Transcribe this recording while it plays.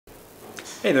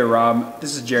Hey there, Rob.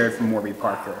 This is Jared from Warby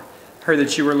Parker. Heard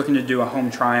that you were looking to do a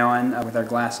home try-on with our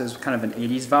glasses, kind of an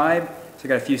 80s vibe, so I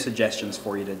got a few suggestions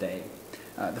for you today.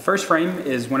 The first frame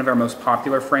is one of our most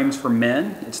popular frames for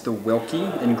men. It's the Wilkie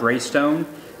in Greystone.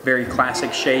 Very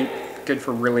classic shape, good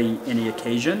for really any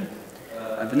occasion.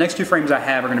 The next two frames I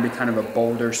have are going to be kind of a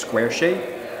bolder square shape.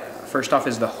 First off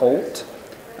is the Holt.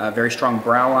 Very strong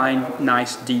brow line,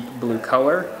 nice deep blue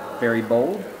color, very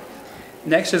bold.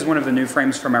 Next is one of the new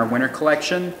frames from our winter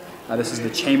collection. This is the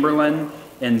Chamberlain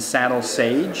in Saddle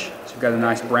Sage. So we've got a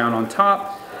nice brown on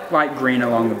top, light green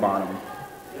along the bottom.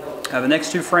 The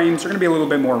next two frames are going to be a little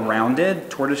bit more rounded,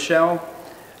 tortoiseshell.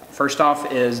 First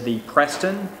off is the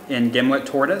Preston in Gimlet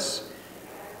Tortoise.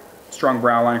 Strong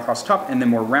brow line across the top, and then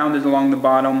more rounded along the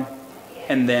bottom.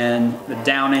 And then the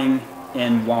Downing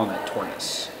in Walnut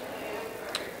Tortoise.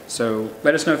 So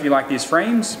let us know if you like these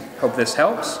frames. Hope this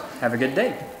helps. Have a good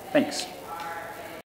day. Thanks.